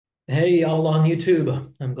Hey, all on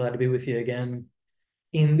YouTube. I'm glad to be with you again.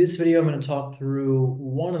 In this video, I'm going to talk through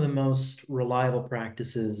one of the most reliable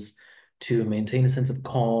practices to maintain a sense of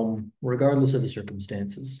calm, regardless of the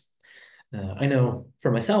circumstances. I know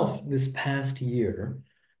for myself, this past year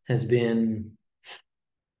has been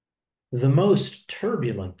the most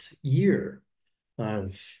turbulent year.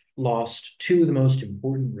 I've lost two of the most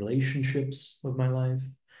important relationships of my life.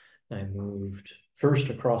 I moved first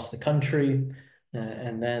across the country,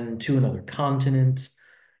 and then to another continent.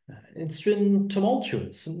 It's been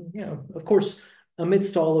tumultuous. And, of course,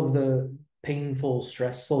 amidst all of the painful,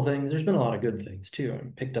 stressful things, there's been a lot of good things too. I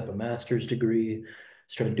picked up a master's degree,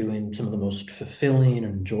 started doing some of the most fulfilling and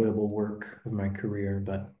enjoyable work of my career.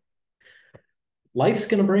 But life's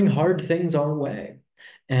going to bring hard things our way.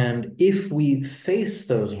 And if we face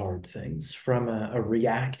those hard things from a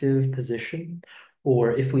reactive position,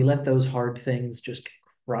 or if we let those hard things just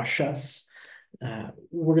crush us,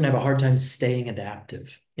 we're going to have a hard time staying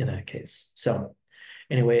adaptive in that case. So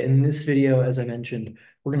anyway, in this video, as I mentioned,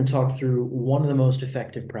 we're going to talk through one of the most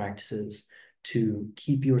effective practices to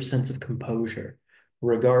keep your sense of composure,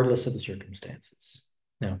 regardless of the circumstances.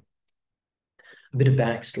 Now, a bit of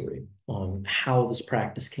backstory on how this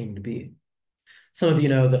practice came to be. Some of you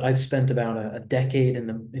know that I've spent about a decade in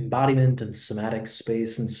the embodiment and somatic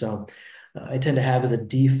space, and so I tend to have as a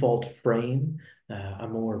default frame a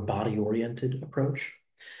more body-oriented approach.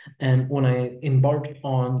 And when I embarked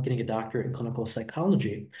on getting a doctorate in clinical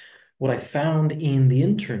psychology, what I found in the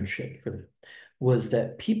internship for that was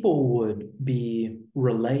that people would be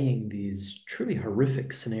relaying these truly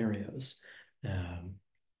horrific scenarios, um,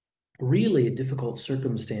 really difficult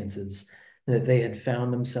circumstances that they had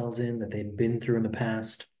found themselves in, that they'd been through in the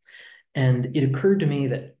past. And it occurred to me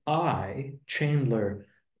that I, Chandler,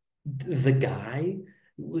 the guy,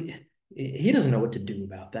 he doesn't know what to do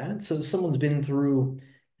about that. So someone's been through,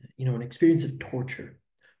 an experience of torture,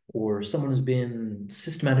 or someone who's been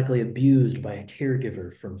systematically abused by a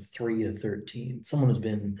caregiver from 3 to 13, someone who's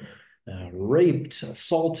been raped,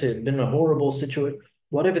 assaulted, been in a horrible situation,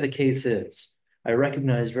 whatever the case is, I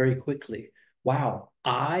recognized very quickly, wow,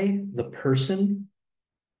 the person,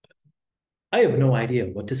 I have no idea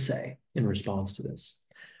what to say in response to this.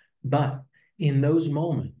 But in those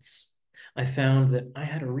moments, I found that I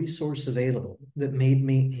had a resource available that made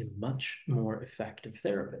me a much more effective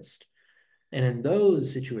therapist. And in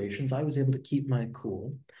those situations, I was able to keep my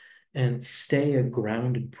cool and stay a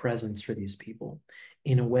grounded presence for these people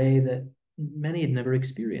in a way that many had never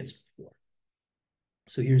experienced before.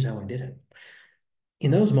 So here's how I did it.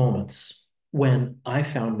 In those moments when I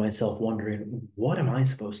found myself wondering, what am I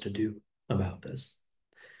supposed to do about this?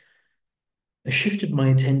 I shifted my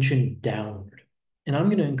attention downward. And I'm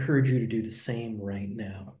going to encourage you to do the same right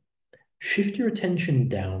now. Shift your attention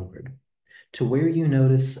downward to where you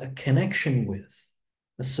notice a connection with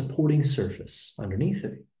a supporting surface underneath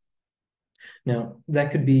of you. Now,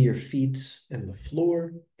 that could be your feet and the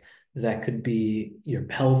floor. That could be your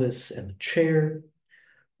pelvis and the chair.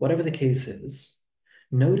 Whatever the case is,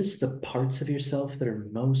 notice the parts of yourself that are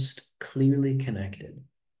most clearly connected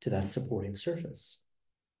to that supporting surface.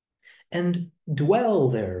 And dwell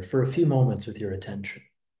there for a few moments with your attention.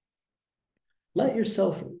 Let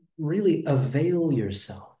yourself really avail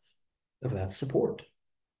yourself of that support.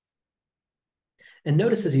 And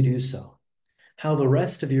notice as you do so, how the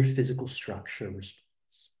rest of your physical structure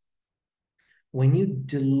responds. When you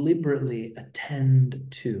deliberately attend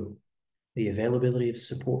to the availability of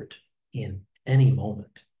support in any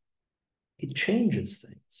moment, it changes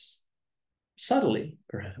things. Subtly,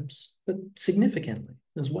 perhaps, but significantly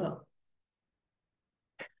as well.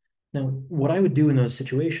 Now, what I would do in those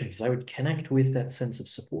situations is I would connect with that sense of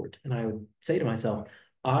support, and I would say to myself,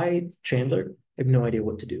 Chandler, have no idea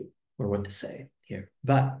what to do or what to say here,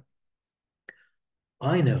 but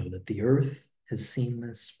I know that the earth has seen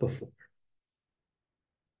this before.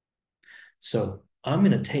 So I'm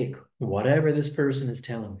going to take whatever this person is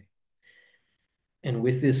telling me. And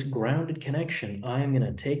with this grounded connection, I'm going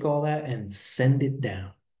to take all that and send it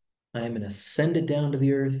down. I'm going to send it down to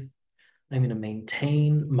the earth. I'm going to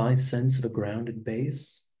maintain my sense of a grounded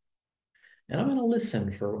base. And I'm going to listen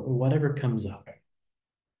for whatever comes up.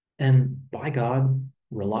 And by God,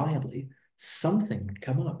 reliably, something would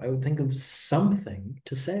come up. I would think of something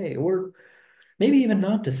to say, or maybe even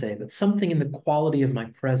not to say, but something in the quality of my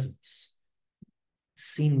presence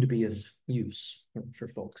seemed to be of use for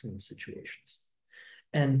folks in those situations.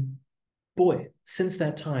 And boy, since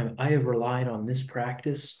that time, I have relied on this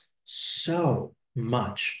practice so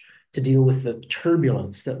much to deal with the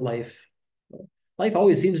turbulence that life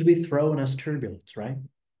always seems to be throwing us turbulence, right?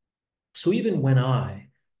 So even when I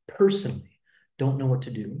personally don't know what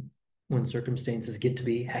to do, when circumstances get to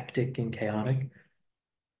be hectic and chaotic,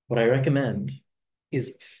 what I recommend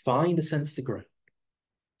is find a sense of the ground,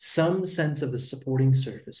 some sense of the supporting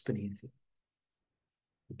surface beneath you.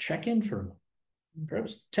 Check in for a moment.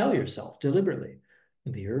 Perhaps tell yourself deliberately,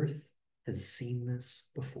 the earth has seen this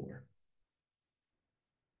before.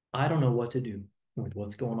 I don't know what to do with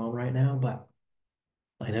what's going on right now, but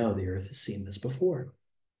I know the earth has seen this before.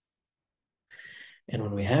 And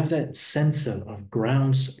when we have that sense of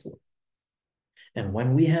ground support, and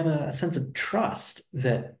when we have a sense of trust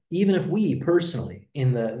that even if we personally,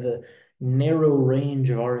 in the narrow range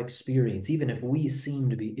of our experience, even if we seem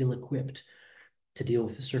to be ill-equipped to deal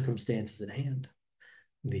with the circumstances at hand,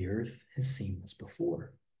 the earth has seen this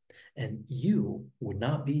before. And you would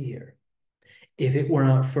not be here if it were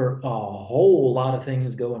not for a whole lot of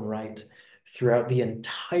things going right throughout the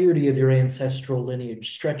entirety of your ancestral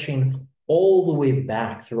lineage, stretching all the way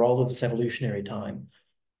back through all of this evolutionary time.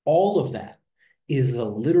 All of that is the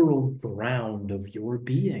literal ground of your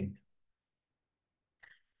being.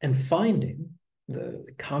 And finding the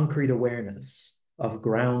concrete awareness of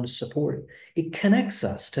ground support, it connects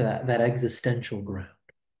us to that existential ground.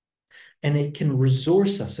 And it can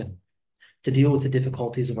resource us in to deal with the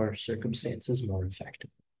difficulties of our circumstances more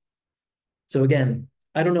effectively. So again,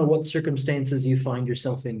 I don't know what circumstances you find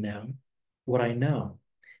yourself in now. What I know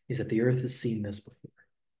is that the earth has seen this before.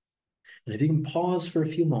 And if you can pause for a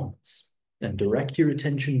few moments and direct your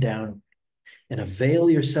attention down and avail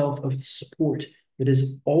yourself of the support that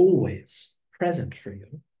is always present for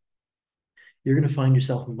you, you're going to find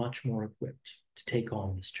yourself much more equipped to take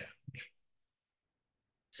on this challenge.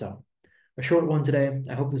 So, a short one today.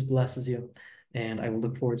 I hope this blesses you, and I will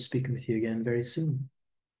look forward to speaking with you again very soon.